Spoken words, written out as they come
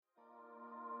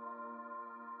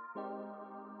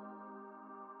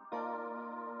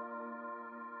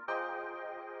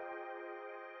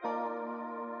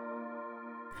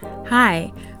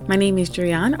Hi, my name is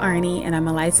Julianne Arney, and I'm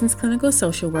a licensed clinical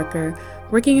social worker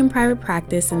working in private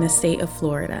practice in the state of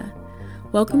Florida.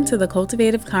 Welcome to the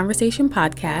Cultivative Conversation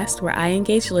podcast, where I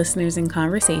engage listeners in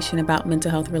conversation about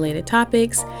mental health related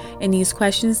topics and use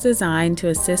questions designed to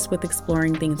assist with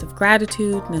exploring themes of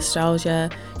gratitude,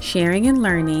 nostalgia, sharing and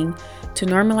learning, to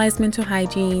normalize mental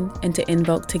hygiene, and to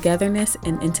invoke togetherness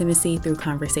and intimacy through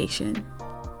conversation.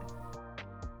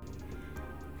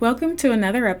 Welcome to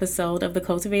another episode of the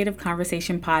Cultivative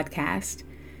Conversation podcast.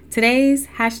 Today's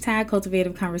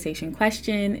 #Cultivative Conversation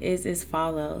question is as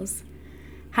follows.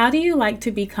 How do you like to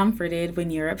be comforted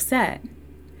when you're upset?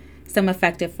 Some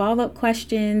effective follow-up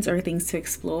questions or things to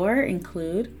explore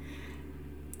include,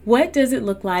 what does it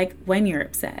look like when you're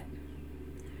upset?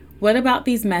 What about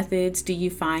these methods do you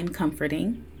find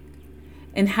comforting?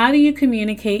 And how do you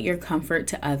communicate your comfort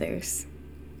to others?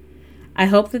 I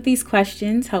hope that these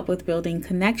questions help with building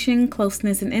connection,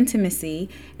 closeness, and intimacy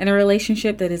in a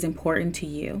relationship that is important to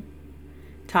you.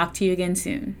 Talk to you again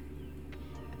soon.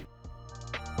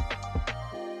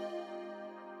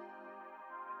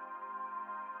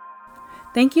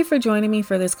 Thank you for joining me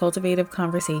for this cultivative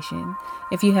conversation.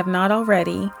 If you have not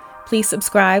already, please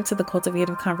subscribe to the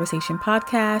Cultivative Conversation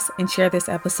podcast and share this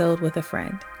episode with a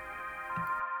friend.